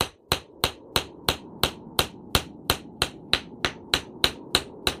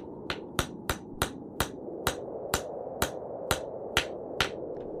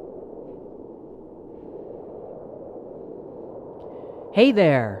Hey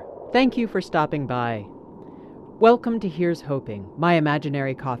there! Thank you for stopping by. Welcome to Here's Hoping, my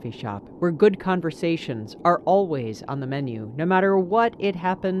imaginary coffee shop, where good conversations are always on the menu, no matter what it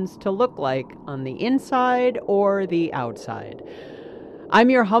happens to look like on the inside or the outside. I'm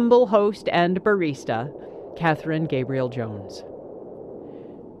your humble host and barista, Catherine Gabriel Jones.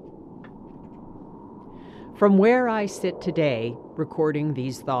 From where I sit today, recording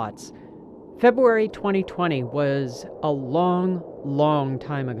these thoughts, February 2020 was a long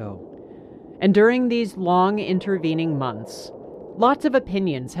time ago. And during these long intervening months, lots of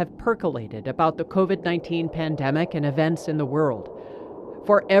opinions have percolated about the COVID-19 pandemic and events in the world.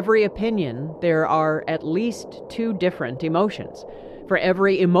 For every opinion, there are at least two different emotions. For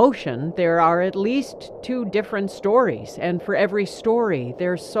every emotion, there are at least two different stories. And for every story,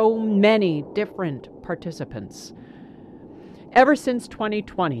 there are so many different participants. Ever since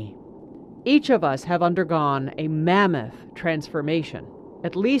 2020, each of us have undergone a mammoth transformation,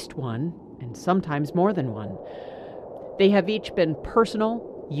 at least one, and sometimes more than one. They have each been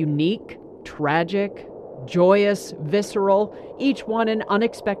personal, unique, tragic, joyous, visceral, each one an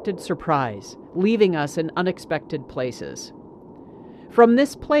unexpected surprise, leaving us in unexpected places. From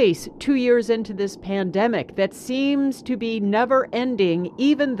this place, 2 years into this pandemic that seems to be never ending,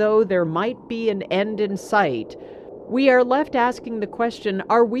 even though there might be an end in sight, we are left asking the question,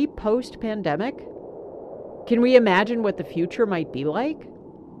 are we post-pandemic? Can we imagine what the future might be like?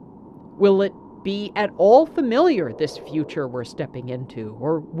 Will it be at all familiar, this future we're stepping into,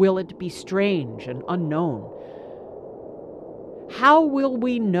 or will it be strange and unknown? How will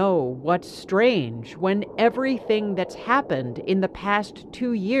we know what's strange when everything that's happened in the past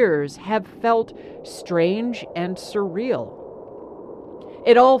 2 years have felt strange and surreal?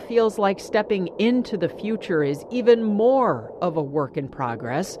 It all feels like stepping into the future is even more of a work in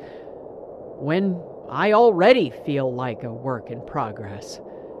progress when I already feel like a work in progress.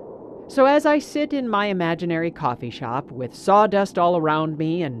 So as I sit in my imaginary coffee shop with sawdust all around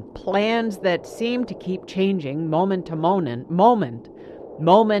me and plans that seem to keep changing moment to moment,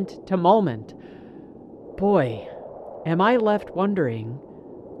 boy, am I left wondering,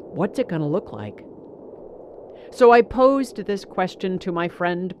 what's it going to look like? So I posed this question to my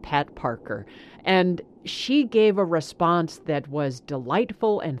friend Pat Parker, and she gave a response that was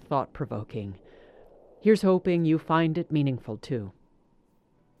delightful and thought-provoking. Here's hoping you find it meaningful too.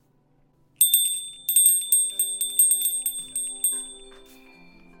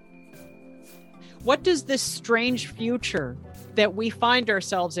 What does this strange future that we find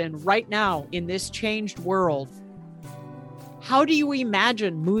ourselves in right now in this changed world, how do you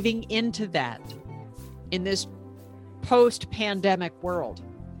imagine moving into that in this post-pandemic world?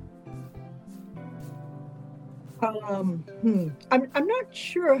 I'm not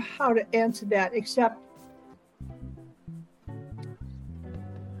sure how to answer that, except,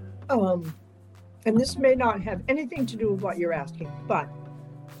 and this may not have anything to do with what you're asking, but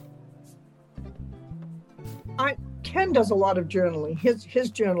Ken does a lot of journaling. His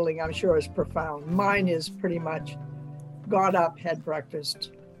journaling, I'm sure, is profound. Mine is pretty much got up, had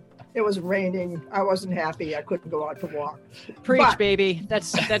breakfast. It was raining. I wasn't happy. I couldn't go out to walk. Preach, baby.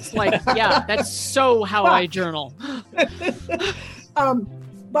 That's like, yeah, that's so how I journal.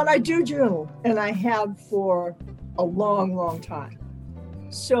 But I do journal, and I have for a long time.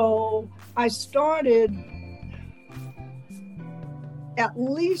 So I started at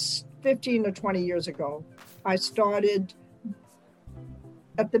least 15 or 20 years ago. I started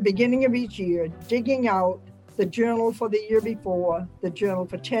at the beginning of each year digging out the journal for the year before, the journal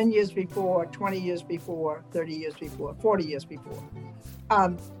for 10 years before, 20 years before, 30 years before, 40 years before.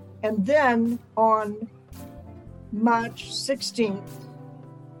 And then on March 16th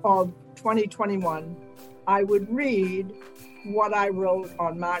of 2021, I would read what I wrote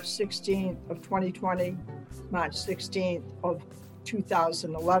on March 16th of 2020, March 16th of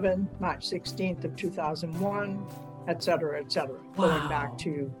 2011, March 16th of 2001, et cetera, going back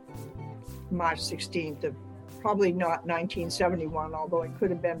to March 16th of probably not 1971, although it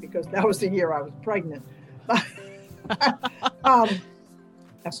could have been because that was the year I was pregnant.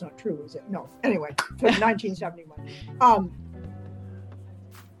 That's not true, is it? No. Anyway, 1971.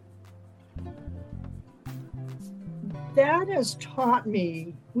 That has taught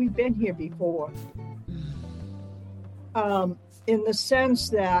me, we've been here before, in the sense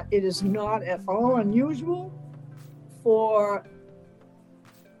that it is not at all unusual for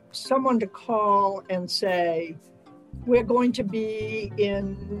someone to call and say, we're going to be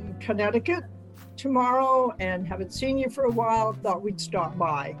in Connecticut tomorrow and haven't seen you for a while, thought we'd stop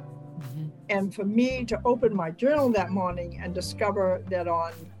by. Mm-hmm. And for me to open my journal that morning and discover that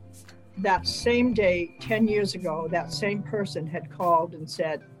on that same day, 10 years ago, that same person had called and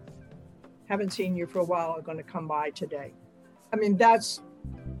said, haven't seen you for a while, I'm going to come by today. I mean, that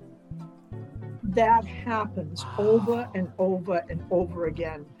happens over and over and over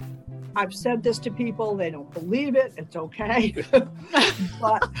again. I've said this to people, they don't believe it, it's okay.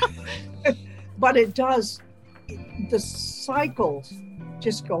 but it does, the cycles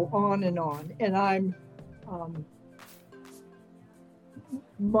just go on. And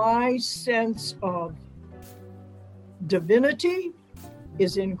my sense of divinity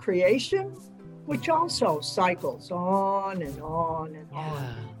is in creation, which also cycles on and on and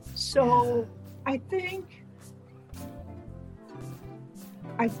on. So I think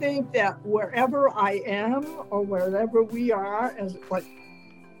that wherever I am or wherever we are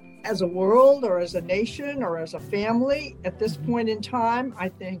as a world or as a nation or as a family at this point in time, I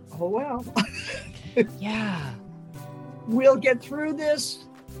think, oh well. Yeah. We'll get through this.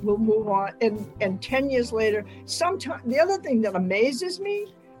 We'll move on. And 10 years later, the other thing that amazes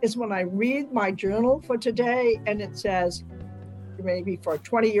me is when I read my journal for today and it says, maybe for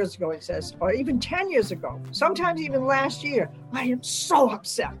 20 years ago, it says, or even 10 years ago, sometimes even last year, I am so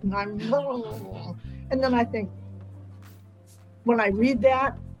upset and and then I think, when I read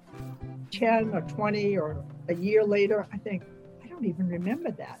that 10 or 20 or a year later, I think, I don't even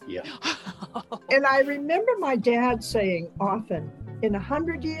remember that. Yeah. And I remember my dad saying often, in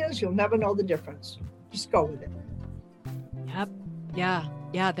 100 years, you'll never know the difference. Just go with it. Yep.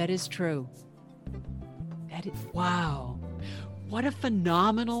 Yeah, that is true. Wow. What a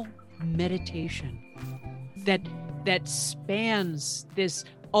phenomenal meditation that spans this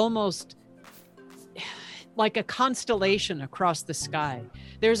almost like a constellation across the sky.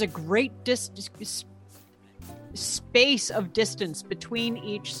 There's a great space of distance between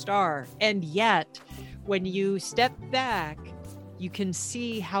each star, and yet when you step back, you can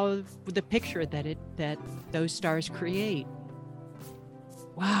see how the picture that those stars create.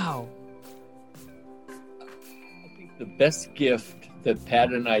 Wow. I think the best gift that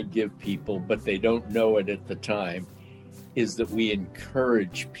Pat and I give people, but they don't know it at the time, is that we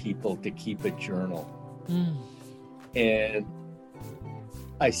encourage people to keep a journal. And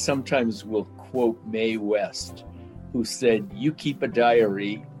I sometimes will quote Mae West, who said, you keep a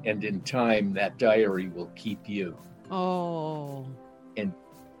diary, and in time, that diary will keep you. Oh. And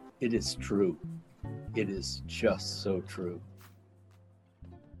it is true. It is just so true.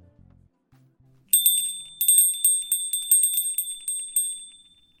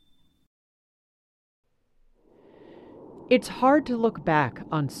 It's hard to look back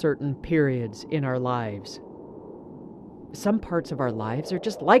on certain periods in our lives. Some parts of our lives are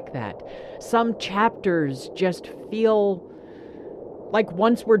just like that. Some chapters just feel like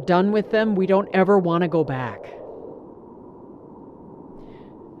once we're done with them, we don't ever want to go back.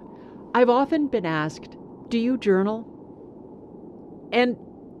 I've often been asked, do you journal? And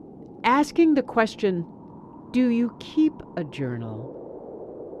asking the question, do you keep a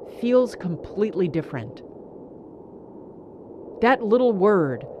journal, feels completely different. That little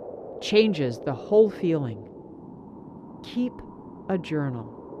word changes the whole feeling. Keep a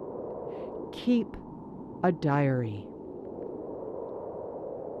journal. Keep a diary.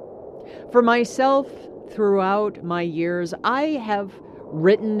 For myself, throughout my years, I have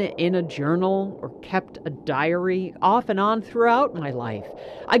written in a journal or kept a diary off and on throughout my life.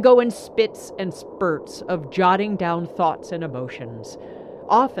 I go in spits and spurts of jotting down thoughts and emotions.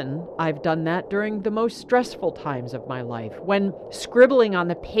 Often, I've done that during the most stressful times of my life, when scribbling on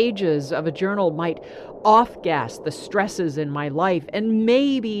the pages of a journal might off-gas the stresses in my life and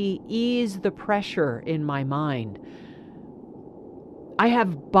maybe ease the pressure in my mind. I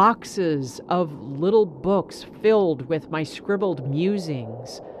have boxes of little books filled with my scribbled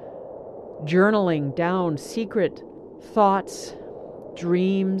musings, journaling down secret thoughts,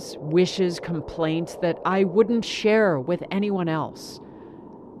 dreams, wishes, complaints that I wouldn't share with anyone else.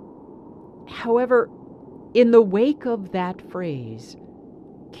 However, in the wake of that phrase,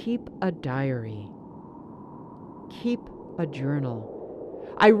 keep a diary, keep a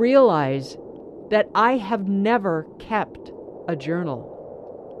journal, I realize that I have never kept a journal.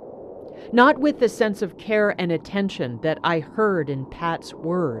 Not with the sense of care and attention that I heard in Pat's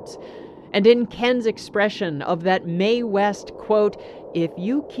words, and in Ken's expression of that Mae West quote, "If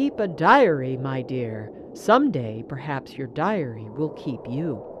you keep a diary, my dear, someday perhaps your diary will keep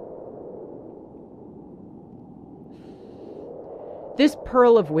you." This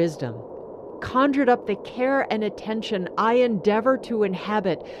pearl of wisdom conjured up the care and attention I endeavor to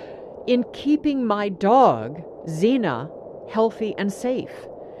inhabit in keeping my dog, Xena, healthy and safe,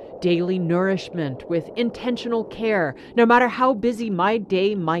 daily nourishment with intentional care. No matter how busy my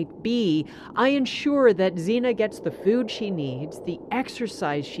day might be, I ensure that Zena gets the food she needs, the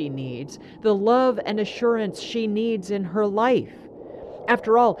exercise she needs, the love and assurance she needs in her life.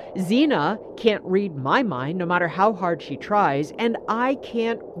 After all, Zena can't read my mind no matter how hard she tries, and I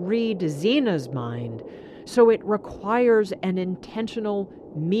can't read Zena's mind. So it requires an intentional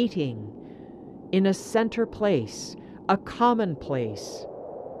meeting in a center place, a common place,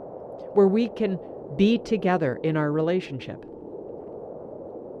 where we can be together in our relationship.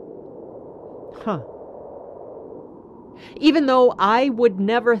 Even though I would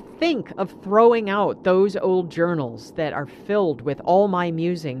never think of throwing out those old journals that are filled with all my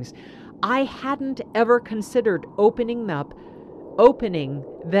musings, I hadn't ever considered opening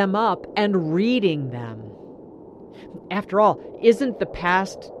them up and reading them. After all, isn't the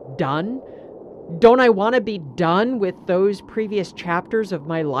past done? Don't I want to be done with those previous chapters of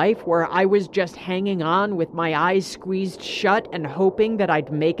my life where I was just hanging on with my eyes squeezed shut and hoping that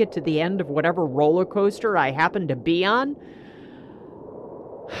I'd make it to the end of whatever roller coaster I happened to be on?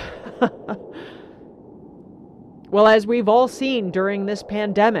 Well, as we've all seen during this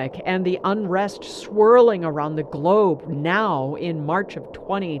pandemic and the unrest swirling around the globe now in March of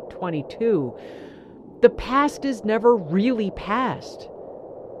 2022, the past is never really past.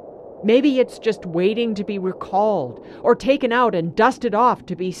 Maybe it's just waiting to be recalled or taken out and dusted off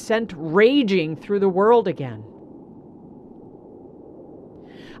to be sent raging through the world again.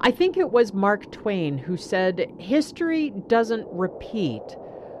 I think it was Mark Twain who said, "History doesn't repeat,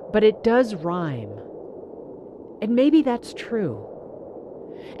 but it does rhyme." And maybe that's true.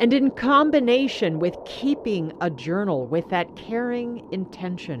 And in combination with keeping a journal with that caring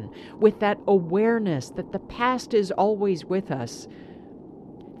intention, with that awareness that the past is always with us,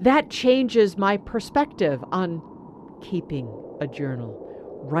 that changes my perspective on keeping a journal,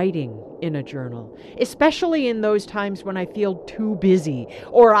 writing in a journal, especially in those times when I feel too busy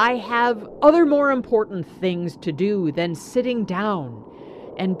or I have other more important things to do than sitting down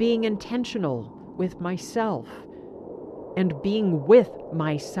and being intentional with myself and being with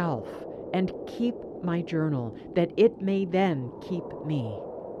myself, and keep my journal that it may then keep me.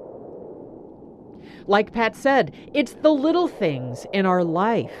 Like Pat said, it's the little things in our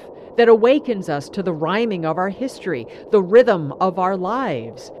life that awakens us to the rhyming of our history, the rhythm of our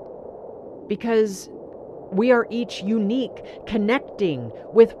lives. Because we are each unique, connecting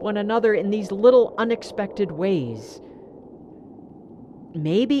with one another in these little unexpected ways.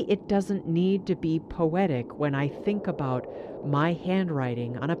 Maybe it doesn't need to be poetic when I think about my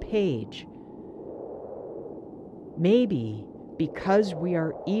handwriting on a page. Maybe because we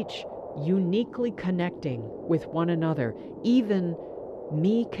are each uniquely connecting with one another, even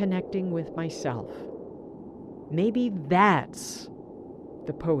me connecting with myself. Maybe that's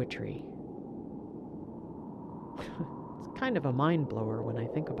the poetry. It's kind of a mind blower when I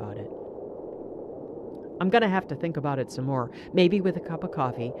think about it. I'm going to have to think about it some more, maybe with a cup of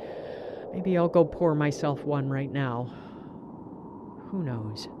coffee. Maybe I'll go pour myself one right now. Who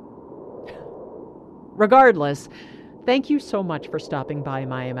knows? Regardless, thank you so much for stopping by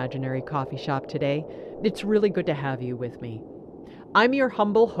my imaginary coffee shop today. It's really good to have you with me. I'm your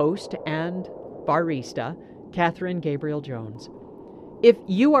humble host and barista, Catherine Gabriel Jones. If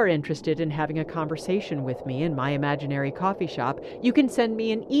you are interested in having a conversation with me in my imaginary coffee shop, you can send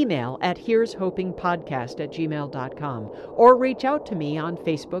me an email at here'shopingpodcast@gmail.com or reach out to me on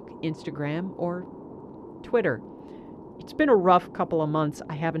Facebook, Instagram, or Twitter. It's been a rough couple of months.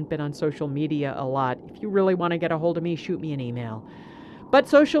 I haven't been on social media a lot. If you really want to get a hold of me, shoot me an email. But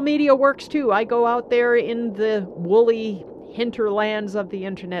social media works too. I go out there in the woolly hinterlands of the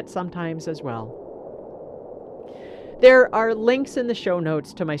internet sometimes as well. There are links in the show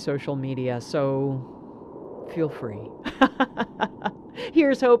notes to my social media, so feel free.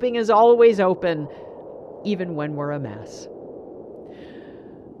 Here's Hoping is always open, even when we're a mess.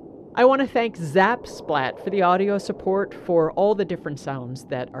 I want to thank Zap Splat for the audio support for all the different sounds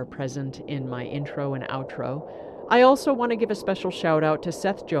that are present in my intro and outro. I also want to give a special shout out to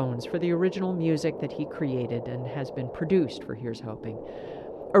Seth Jones for the original music that he created and has been produced for Here's Hoping.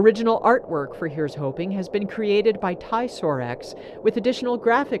 Original artwork for Here's Hoping has been created by Ty Sorex with additional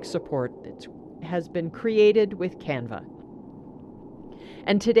graphic support that has been created with Canva.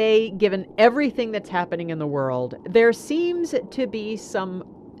 And today, given everything that's happening in the world, there seems to be some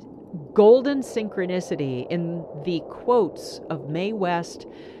golden synchronicity in the quotes of Mae West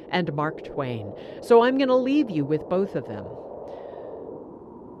and Mark Twain. So I'm going to leave you with both of them.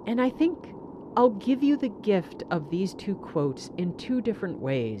 And I think I'll give you the gift of these two quotes in two different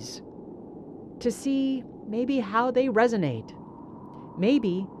ways to see maybe how they resonate.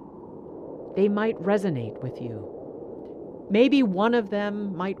 Maybe they might resonate with you. Maybe one of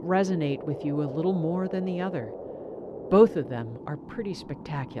them might resonate with you a little more than the other. Both of them are pretty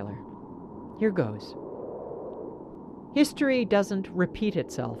spectacular. Here goes. History doesn't repeat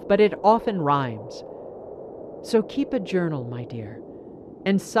itself, but it often rhymes. So keep a journal, my dear,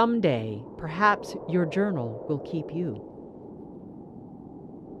 and someday, perhaps your journal will keep you.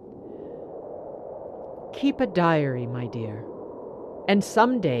 Keep a diary, my dear, and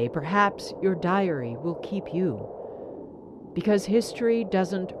someday, perhaps your diary will keep you. Because history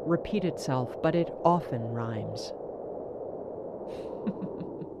doesn't repeat itself, but it often rhymes.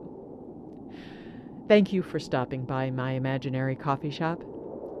 Thank you for stopping by my imaginary coffee shop.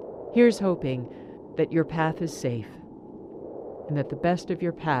 Here's hoping that your path is safe and that the best of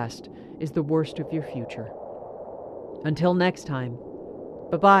your past is the worst of your future. Until next time,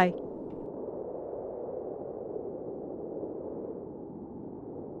 bye-bye.